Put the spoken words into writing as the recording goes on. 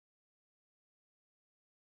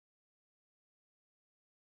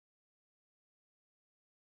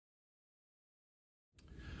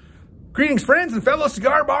Greetings, friends and fellow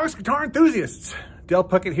cigar box guitar enthusiasts. Del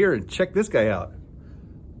Puckett here, and check this guy out.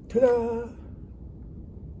 Ta-da!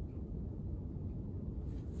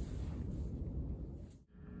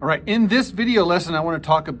 All right, in this video lesson, I want to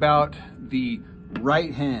talk about the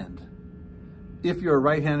right hand. If you're a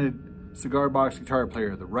right-handed cigar box guitar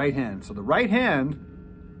player, the right hand. So the right hand,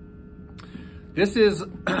 this is,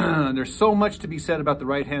 there's so much to be said about the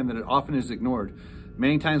right hand that it often is ignored.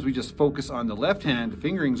 Many times we just focus on the left hand, the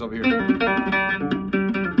fingerings over here,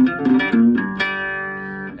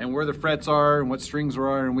 and where the frets are and what strings there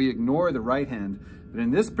are, and we ignore the right hand. But in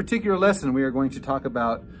this particular lesson, we are going to talk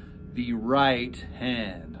about the right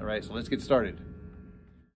hand. All right, so let's get started.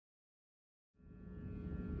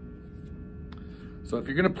 So if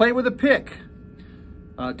you're gonna play with a pick,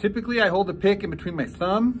 typically I hold the pick in between my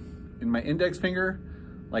thumb and my index finger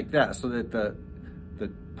like that, so that the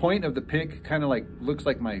point of the pick kind of like looks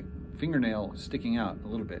like my fingernail sticking out a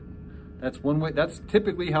little bit. That's one way. That's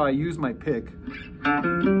typically how I use my pick.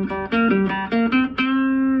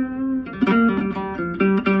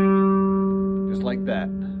 Just like that.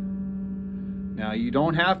 Now you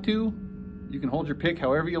don't have to. You can hold your pick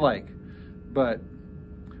however you like, but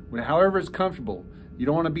however is comfortable. You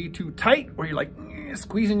don't want to be too tight where you're like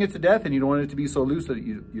squeezing it to death, and you don't want it to be so loose that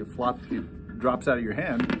it drops out of your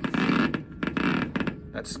hand.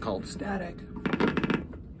 That's called static.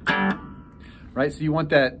 Right, so you want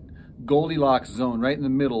that Goldilocks zone right in the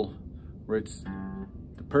middle where it's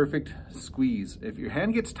the perfect squeeze. If your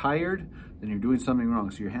hand gets tired, then you're doing something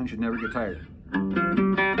wrong. So your hand should never get tired.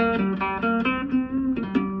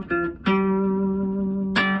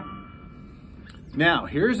 Now,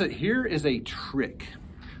 here is a trick.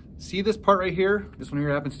 See this part right here? This one here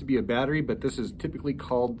happens to be a battery, but this is typically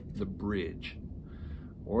called the bridge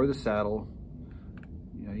or the saddle.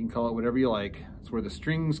 You can call it whatever you like. It's where the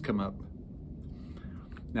strings come up.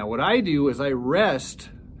 Now what I do is I rest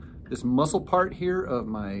this muscle part here of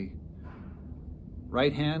my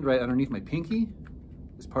right hand right underneath my pinky,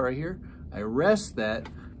 this part right here. I rest that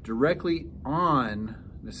directly on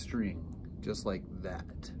the string, just like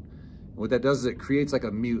that. And what that does is it creates like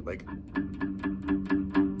a mute, like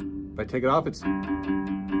if I take it off, it's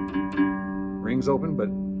rings open, but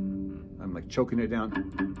I'm like choking it down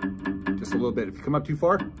just a little bit. If you come up too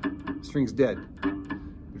far, the string's dead.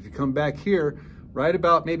 If you come back here, right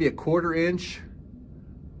about maybe a 1/4 inch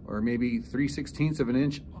or maybe 3/16 of an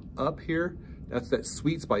inch up here, that's that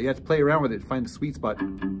sweet spot. You have to play around with it to find the sweet spot.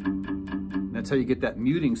 And that's how you get that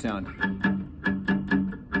muting sound.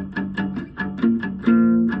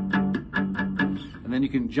 And then you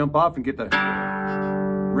can jump off and get the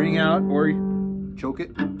ring out or choke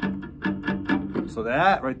it. So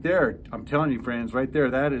that right there, I'm telling you friends, right there,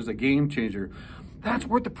 that is a game changer. That's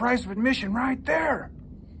worth the price of admission right there.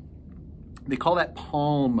 They call that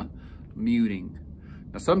palm muting.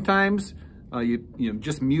 Now sometimes you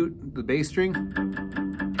just mute the bass string,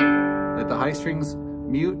 let the high strings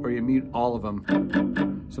mute, or you mute all of them.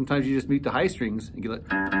 Sometimes you just mute the high strings and let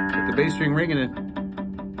the bass string ring in it.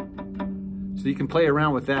 So you can play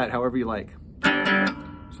around with that however you like.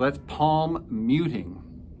 So that's palm muting.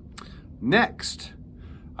 Next,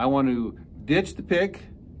 I want to ditch the pick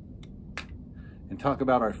and talk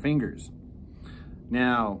about our fingers.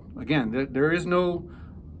 Now, again, there is no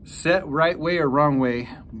set right way or wrong way,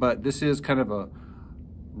 but this is kind of a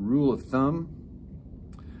rule of thumb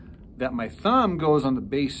that my thumb goes on the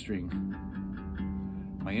bass string,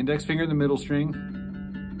 my index finger in the middle string,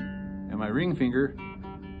 and my ring finger,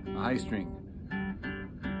 the high string.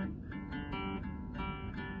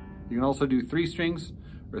 You can also do 3 strings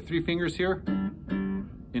or 3 fingers here,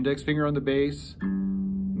 index finger on the bass,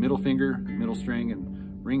 middle finger, middle string,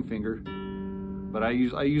 and ring finger. But I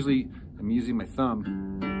usually am using my thumb,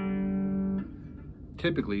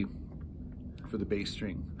 typically, for the bass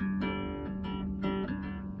string.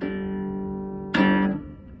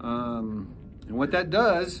 And what that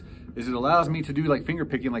does is it allows me to do like finger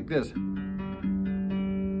picking like this.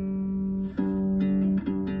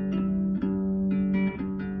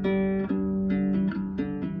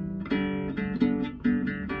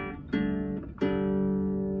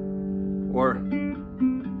 Or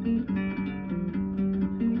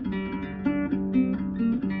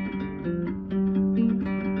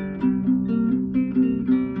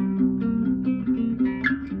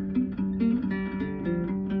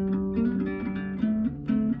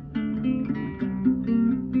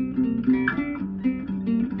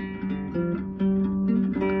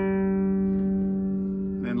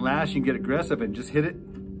then last, you can get aggressive and just hit it.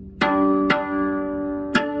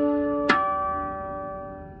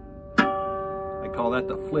 Call that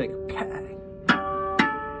the flick.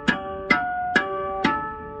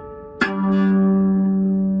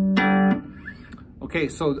 Okay,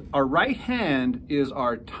 so our right hand is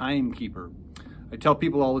our timekeeper. I tell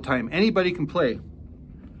people all the time, anybody can play,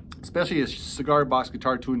 especially a cigar box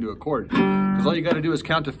guitar tuned to a chord, because all you got to do is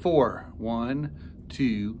count to 4. 1,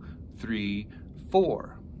 2, 3,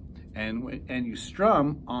 4, and you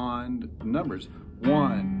strum on numbers.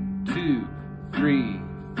 1, 2, 3,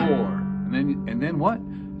 4, and then what?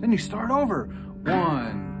 Then you start over.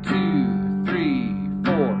 1, 2, 3,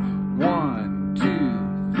 4. 1,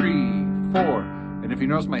 2, 3, 4. And if you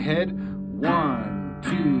notice my head, 1,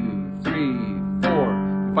 2, 3,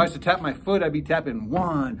 4. If I was to tap my foot, I'd be tapping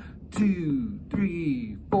 1, 2,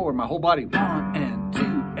 3, 4. My whole body. 1 and 2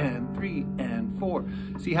 and 3 and 4.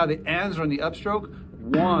 See how the ands are on the upstroke?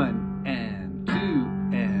 1 and 2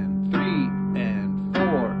 and 3 and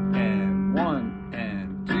 4 and 1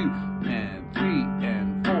 and 2 and 3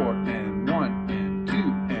 and 4 and 1 and 2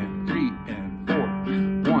 and 3 and 4.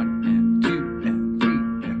 1 and 2 and 3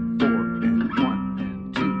 and 4 and 1 and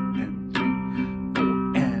 2 and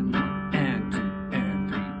 3, 4 and 1 and 2 and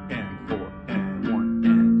 3 and 4 and 1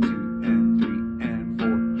 and 2 and 3 and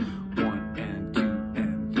 4. 1 and 2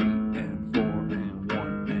 and 3 and 4 and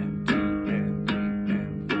 1 and 2 and 3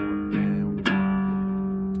 and 4 and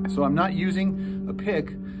 1. So I'm not using a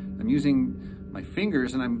pick, I'm using my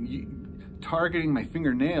fingers, and I'm targeting my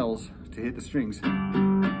fingernails to hit the strings.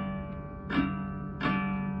 And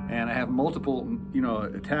I have multiple,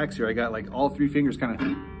 attacks here. I got like all 3 fingers kind of,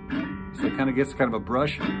 so it kind of gets kind of a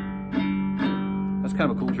brush. That's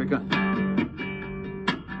kind of a cool trick, huh?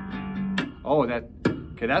 Oh,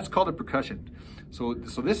 okay, that's called a percussion. So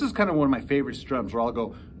this is kind of one of my favorite strums, where I'll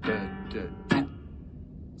go da, da, da.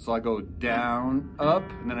 So I go down, up,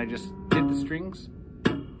 and then I just hit the strings.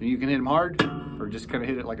 And you can hit them hard, or just kind of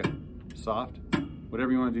hit it like a soft,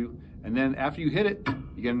 whatever you want to do. And then after you hit it,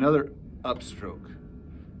 you get another upstroke.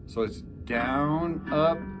 So it's down,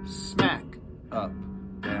 up, smack, up,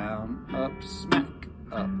 down, up, smack,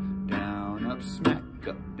 up, down, up, smack,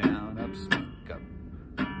 up, down, up, smack, up.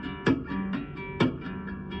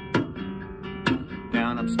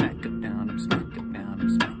 Down, up, smack, up, down, up, smack, up, down, up,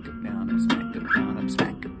 smack, up, down, up, smack, up, down, up,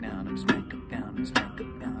 smack, up, down, up, smack, up, down, up, smack,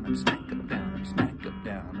 up, down, up, smack, up, down, up, smack, up,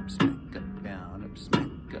 down, up, smack, up, down, up,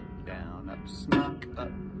 smack, up, down, up, smack,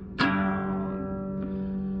 up, down.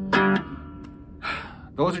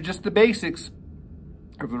 Those are just the basics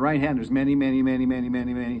of the right hand. There's many, many, many, many,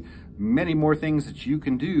 many, many, many more things that you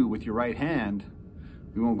can do with your right hand.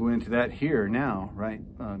 We won't go into that here now, right?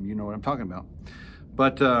 You know what I'm talking about.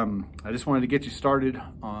 But I just wanted to get you started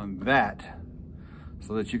on that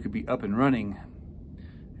so that you could be up and running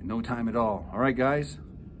in no time at all. All right, guys?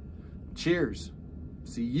 Cheers.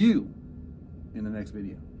 See you in the next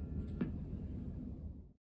video.